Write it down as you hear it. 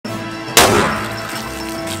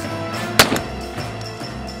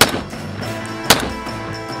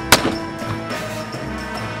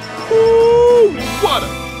What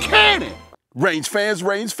a cannon! Range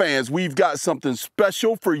fans, we've got something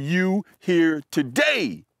special for you here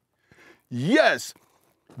today. Yes,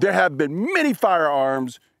 there have been many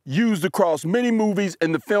firearms used across many movies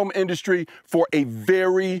in the film industry for a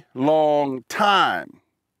very long time.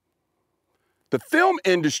 The film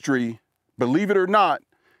industry, believe it or not,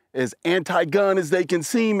 as anti-gun as they can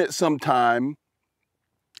seem at some time,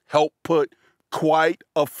 helped put quite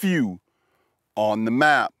a few on the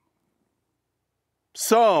map.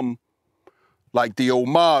 Some, like the old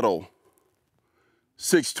model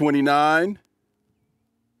 629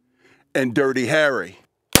 and Dirty Harry.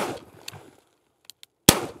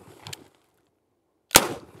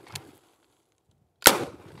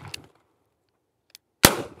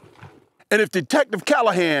 And if Detective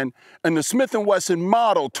Callahan and the Smith & Wesson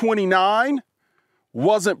Model 29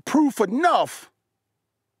 wasn't proof enough,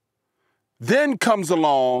 then comes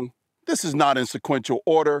along, this is not in sequential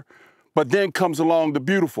order, but then comes along the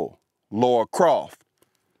beautiful Lara Croft,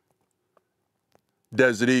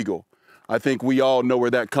 Desert Eagle. I think we all know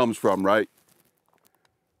where that comes from, right?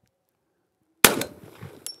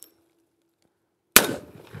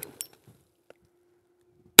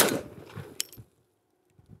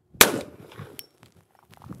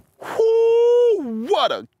 Whoo,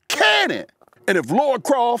 what a cannon! And if Lara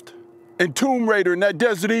Croft and Tomb Raider and that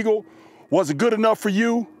Desert Eagle wasn't good enough for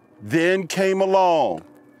you, then came along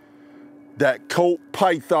that Colt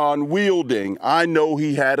Python wielding. I know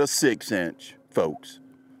he had a 6-inch, folks.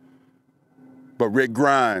 But Rick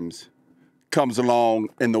Grimes comes along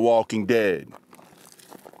in The Walking Dead.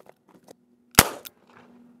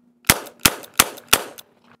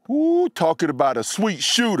 Ooh, talking about a sweet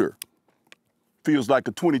shooter. Feels like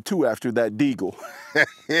a 22 after that deagle.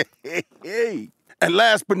 And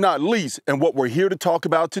last but not least, and what we're here to talk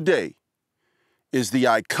about today, is the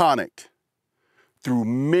iconic, through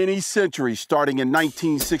many centuries, starting in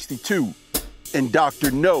 1962, in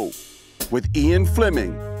Dr. No with Ian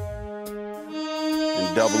Fleming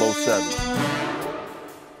in 007.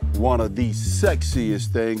 One of the sexiest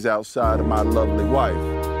things outside of my lovely wife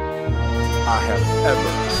I have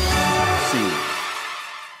ever seen.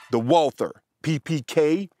 The Walther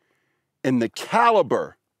PPK and the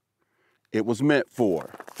caliber it was meant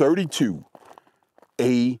for, 32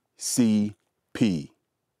 ACP.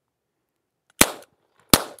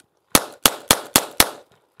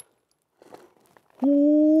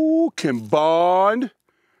 Ooh, can Bond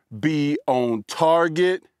be on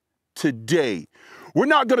target today? We're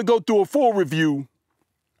not gonna go through a full review.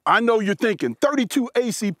 I know you're thinking, 32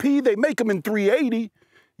 ACP, they make them in 380.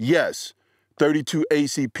 Yes, 32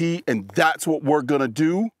 ACP, and that's what we're gonna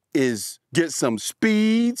do, is get some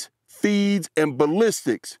speeds, feeds, and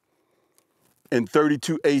ballistics in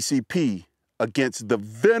 32 ACP against the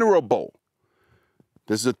venerable,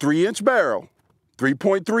 this is a 3-inch barrel,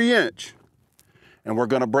 3.3 inch. And we're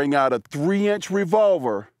gonna bring out a 3-inch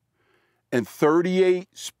revolver in 38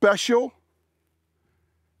 special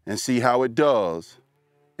and see how it does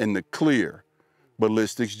in the clear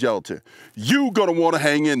ballistics gelatin. You gonna wanna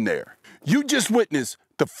hang in there. You just witnessed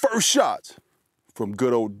the first shots from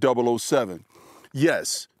good old 007.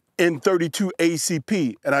 Yes, in 32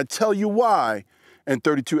 ACP, and I tell you why in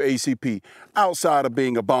 32 ACP, outside of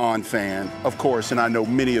being a Bond fan, of course, and I know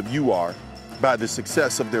many of you are, by the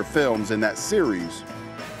success of their films in that series.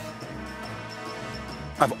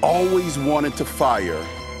 I've always wanted to fire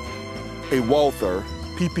a Walther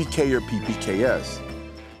PPK or PPKS.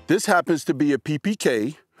 This happens to be a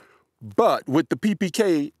PPK, but with the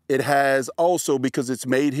PPK, it has also, because it's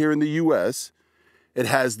made here in the US, it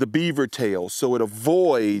has the beaver tail, so it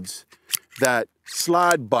avoids that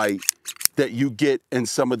slide bite that you get in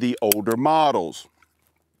some of the older models.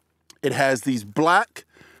 It has these black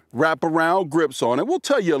wraparound grips on it. We'll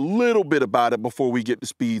tell you a little bit about it before we get to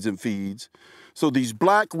speeds and feeds. So these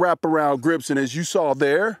black wraparound grips, and as you saw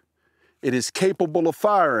there, it is capable of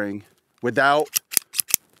firing without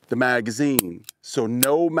the magazine. So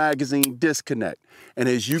no magazine disconnect. And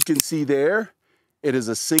as you can see there, it is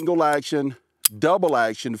a single action, double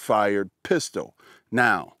action fired pistol.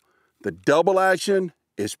 Now, the double action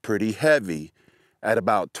is pretty heavy at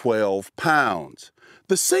about 12 pounds.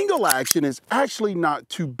 The single action is actually not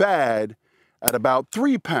too bad at about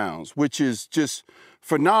 3 pounds, which is just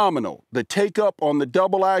phenomenal. The take up on the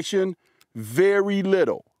double action, very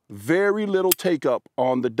little take up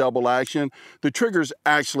on the double action. The trigger's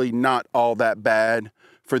actually not all that bad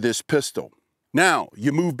for this pistol. Now,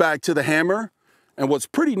 you move back to the hammer, and what's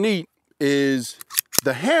pretty neat is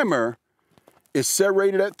the hammer is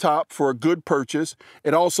serrated at top for a good purchase.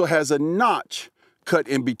 It also has a notch cut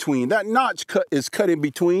in between. That notch is cut in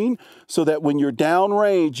between so that when you're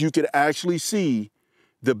downrange, you can actually see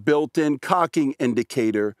the built-in cocking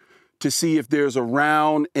indicator to see if there's a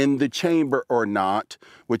round in the chamber or not,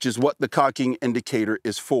 which is what the cocking indicator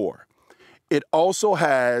is for. It also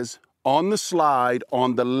has on the slide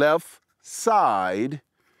on the left side,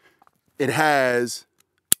 it has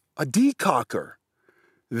a decocker.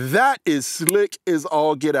 That is slick as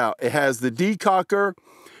all get out. It has the decocker,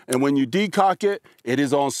 and when you decock it, it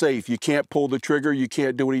is on safe. You can't pull the trigger, you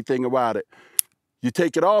can't do anything about it. You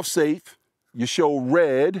take it off safe, you show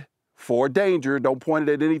red for danger, don't point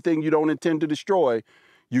it at anything you don't intend to destroy.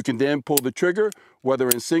 You can then pull the trigger, whether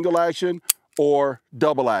in single action or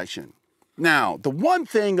double action. Now, the one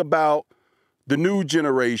thing about the new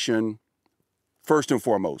generation, first and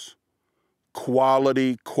foremost,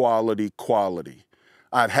 quality, quality, quality.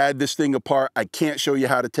 I've had this thing apart. I can't show you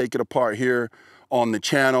how to take it apart here on the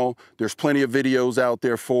channel. There's plenty of videos out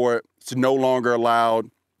there for it. It's no longer allowed,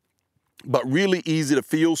 but really easy to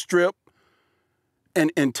feel strip.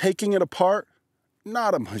 And taking it apart,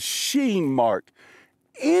 not a machine mark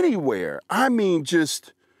anywhere. I mean,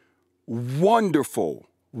 just wonderful,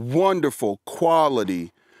 wonderful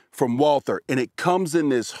quality from Walther. And it comes in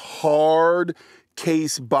this hard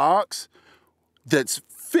case box that's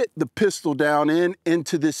fit the pistol down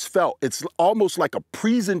into this felt. It's almost like a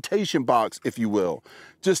presentation box, if you will.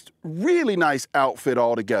 Just really nice outfit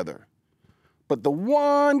altogether. But the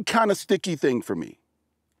one kind of sticky thing for me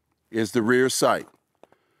is the rear sight.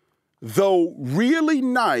 Though really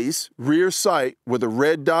nice rear sight with a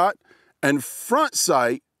red dot and front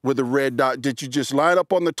sight with a red dot, did you just line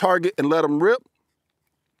up on the target and let them rip?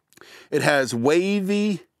 It has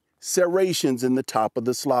wavy serrations in the top of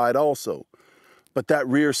the slide also. But that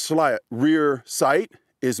rear sight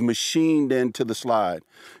is machined into the slide.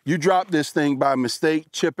 You drop this thing by mistake,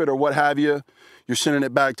 chip it or what have you, you're sending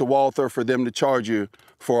it back to Walther for them to charge you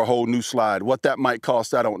for a whole new slide. What that might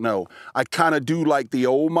cost, I don't know. I kind of do like the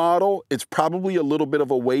old model. It's probably a little bit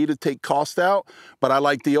of a way to take cost out, but I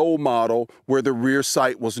like the old model where the rear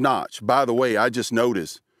sight was notched. By the way, I just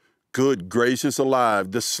noticed, good gracious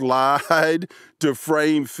alive, the slide to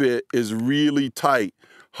frame fit is really tight.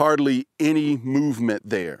 Hardly any movement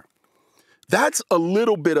there. That's a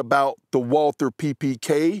little bit about the Walther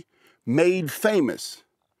PPK, made famous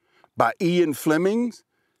by Ian Fleming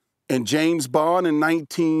and James Bond in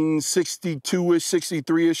 1962-ish,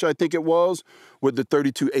 63-ish, I think it was, with the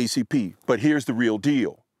 32 ACP. But here's the real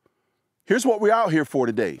deal. Here's what we're out here for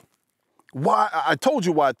today. Why I told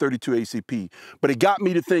you why 32 ACP, but it got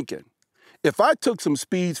me to thinking. If I took some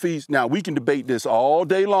speeds feeds, now we can debate this all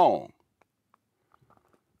day long,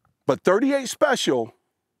 but 38 Special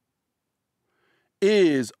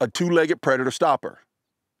is a two-legged predator stopper.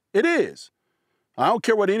 It is. I don't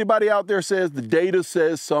care what anybody out there says, the data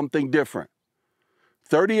says something different.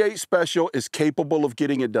 38 Special is capable of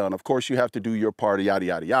getting it done. Of course, you have to do your part, yada,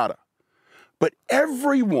 yada, yada. But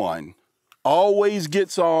everyone always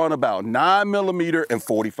gets on about 9mm and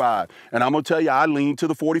 45. And I'm gonna tell you, I lean to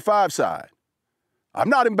the 45 side. I'm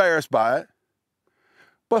not embarrassed by it.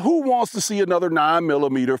 But who wants to see another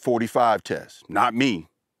 9mm 45 test? Not me.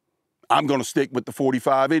 I'm gonna stick with the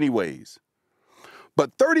 45 anyways.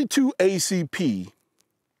 But 32 ACP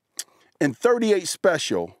and 38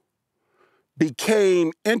 Special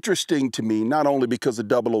became interesting to me, not only because of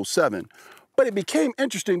 007, but it became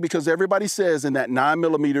interesting because everybody says in that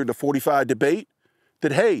 9mm to 45 debate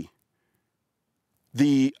that, hey,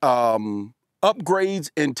 the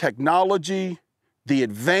upgrades in technology, the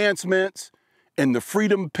advancements in the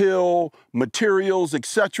Freedom Pill materials,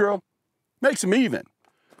 etc., makes them even.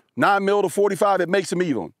 9mm to 45, it makes them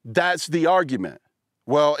even. That's the argument.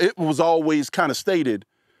 Well, it was always kind of stated,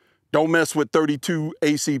 don't mess with 32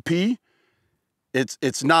 ACP.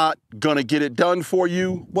 It's not gonna get it done for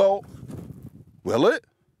you. Well, will it?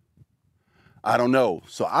 I don't know.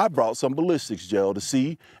 So I brought some ballistics gel to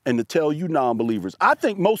see and to tell you non-believers. I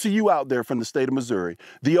think most of you out there from the state of Missouri,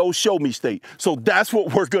 the old show me state. So that's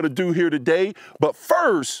what we're gonna do here today. But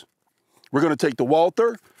first, we're gonna take the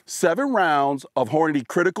Walther 7 rounds of Hornady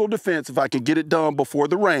Critical Defense, if I can get it done before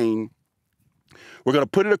the rain. We're gonna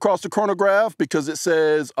put it across the chronograph because it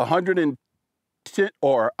says 110,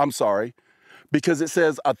 or I'm sorry, because it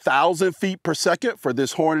says 1,000 feet per second for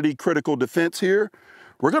this Hornady Critical Defense here.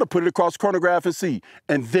 We're gonna put it across the chronograph and see.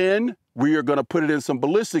 And then we are gonna put it in some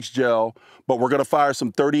ballistics gel, but we're gonna fire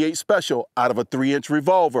some 38 Special out of a 3-inch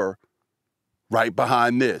revolver right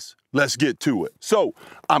behind this. Let's get to it. So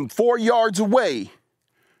I'm 4 yards away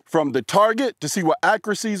from the target to see what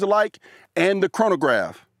accuracies are like and the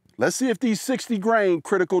chronograph. Let's see if these 60 grain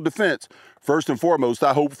critical defense, first and foremost,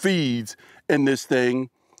 I hope feeds in this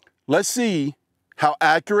thing. Let's see how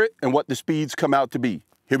accurate and what the speeds come out to be.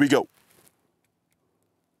 Here we go.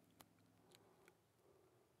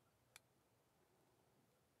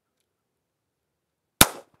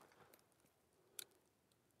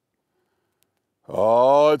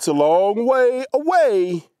 Oh, it's a long way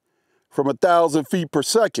away from 1,000 feet per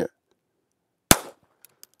second.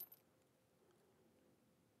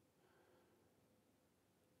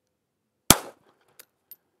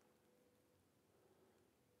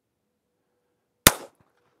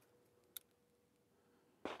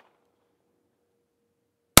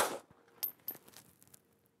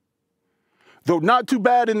 Though not too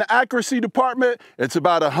bad in the accuracy department, it's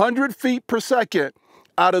about 100 feet per second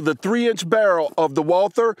out of the 3-inch barrel of the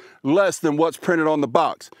Walther, less than what's printed on the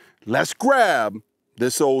box. Let's grab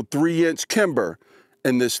this old 3-inch Kimber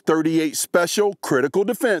and this 38 Special Critical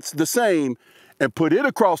Defense, the same, and put it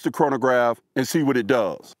across the chronograph and see what it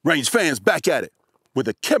does. Range fans, back at it with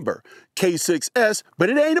a Kimber K6S, but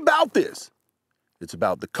it ain't about this. It's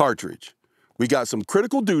about the cartridge. We got some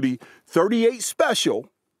critical duty 38 Special,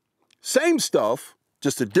 same stuff,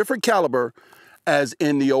 just a different caliber as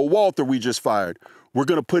in the old Walther we just fired. We're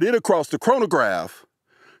gonna put it across the chronograph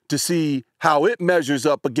to see how it measures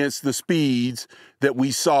up against the speeds that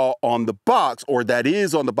we saw on the box, or that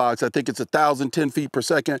is on the box. I think it's 1,010 feet per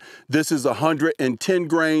second. This is 110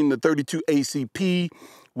 grain. The 32 ACP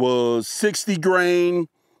was 60 grain.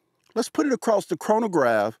 Let's put it across the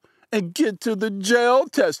chronograph and get to the gel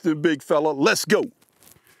testing, big fella. Let's go.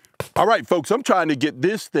 All right, folks, I'm trying to get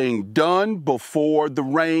this thing done before the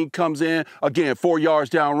rain comes in. Again, 4 yards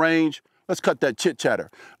down range. Let's cut that chit chatter.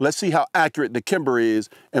 Let's see how accurate the Kimber is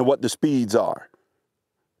and what the speeds are.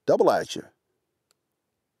 Double action.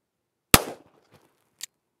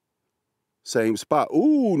 Same spot.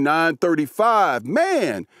 Ooh, 935.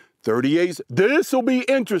 Man, 38. This will be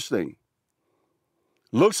interesting.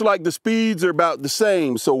 Looks like the speeds are about the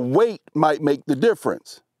same, so weight might make the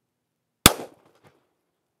difference.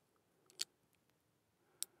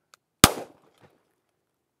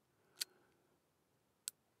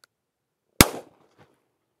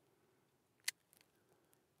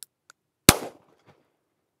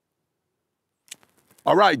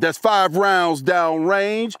 All right, that's 5 rounds down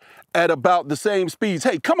range at about the same speeds.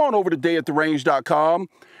 Hey, come on over to dayattherange.com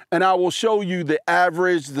and I will show you the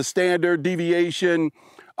average, the standard deviation,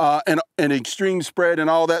 and extreme spread and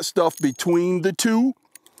all that stuff between the two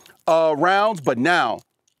rounds. But now,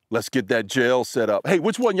 let's get that gel set up. Hey,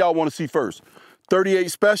 which one y'all want to see first?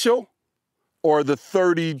 38 Special or the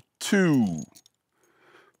 32?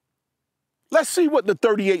 Let's see what the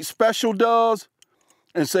 38 Special does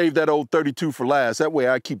and save that old 32 for last. That way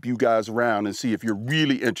I keep you guys around and see if you're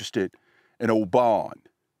really interested in old Bond.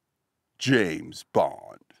 James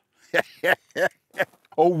Bond.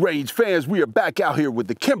 Oh, range fans, we are back out here with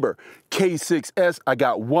the Kimber K6S. I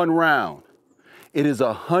got 1 round. It is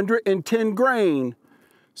 110 grain,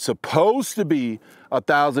 supposed to be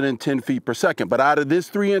 1,010 feet per second. But out of this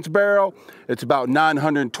 3-inch barrel, it's about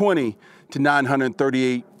 920 to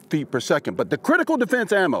 938 feet per second. But the critical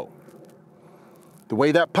defense ammo, the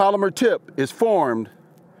way that polymer tip is formed,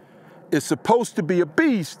 is supposed to be a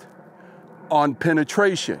beast on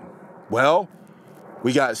penetration. Well,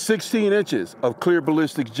 we got 16 inches of clear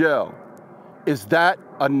ballistic gel. Is that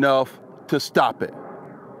enough to stop it?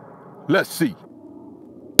 Let's see.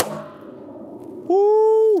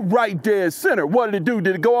 Ooh, right dead center. What did it do?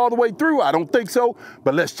 Did it go all the way through? I don't think so,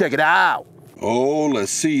 but let's check it out. Oh,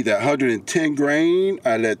 let's see, that 110 grain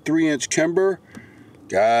out of that 3-inch Kimber.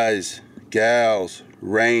 Guys, gals,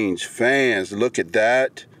 range fans, look at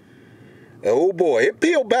that. Oh boy, it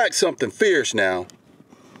peeled back something fierce now.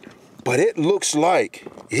 But it looks like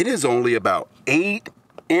it is only about 8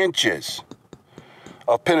 inches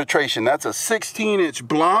of penetration. That's a 16-inch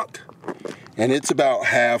block, and it's about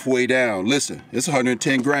halfway down. Listen, it's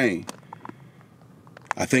 110 grain.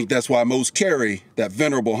 I think that's why most carry that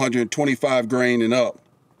venerable 125 grain and up.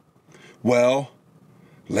 Well,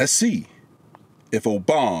 let's see if old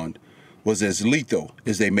Bond was as lethal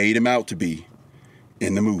as they made him out to be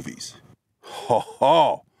in the movies. Ha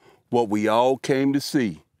ha! What we all came to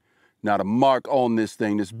see. Now the mark on this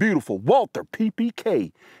thing, this beautiful Walther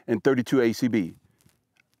PPK and 32 ACB.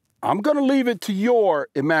 I'm gonna leave it to your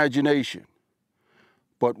imagination.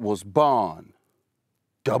 But was Bond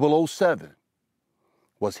 007,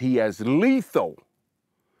 was he as lethal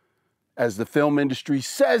as the film industry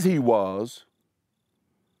says he was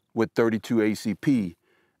with 32 ACP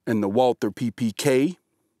and the Walther PPK?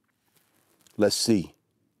 Let's see.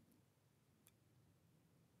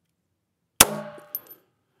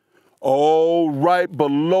 Oh, right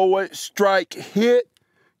below it, strike, hit,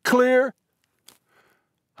 clear.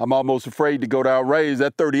 I'm almost afraid to go down range.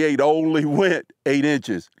 That 38 only went 8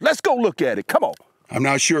 inches. Let's go look at it, come on. I'm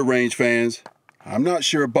not sure, range fans. I'm not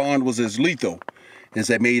sure Bond was as lethal as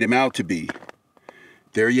they made him out to be.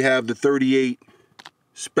 There you have the 38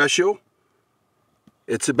 Special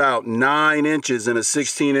It's about 9 inches in a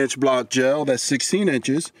 16-inch block gel. That's 16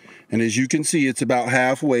 inches. And as you can see, it's about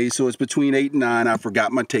halfway, so it's between 8 and 9. I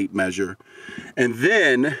forgot my tape measure. And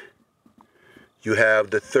then you have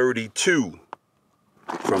the 32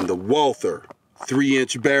 from the Walther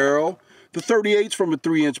 3-inch barrel. The 38's from a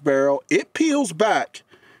 3-inch barrel. It peels back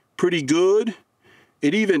pretty good.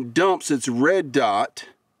 It even dumps its red dot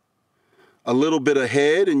a little bit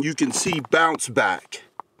ahead, and you can see bounce back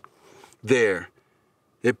there.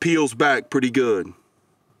 It peels back pretty good.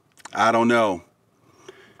 I don't know.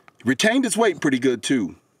 Retained its weight pretty good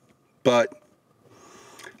too, but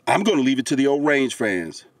I'm going to leave it to the old range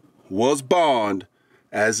fans. Was Bond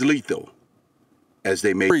as lethal as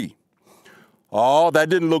they made? Oh, that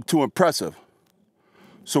didn't look too impressive.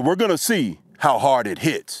 So we're going to see how hard it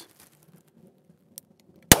hits.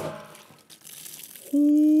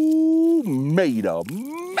 Ooh, made a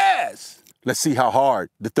mess. Let's see how hard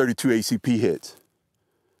the 32 ACP hits.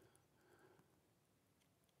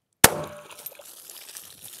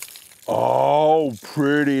 Oh,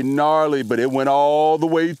 pretty gnarly, but it went all the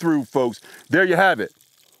way through, folks. There you have it.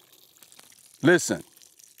 Listen,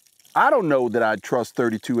 I don't know that I trust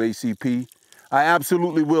 32 ACP. I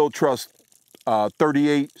absolutely will trust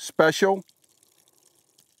 38 Special.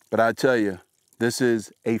 But I tell you, this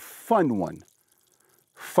is a fun one.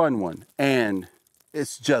 Fun one. And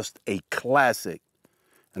it's just a classic.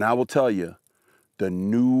 And I will tell you, the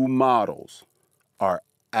new models are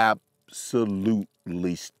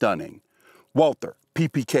absolutely stunning. Walther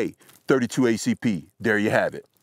PPK 32 ACP. There you have it.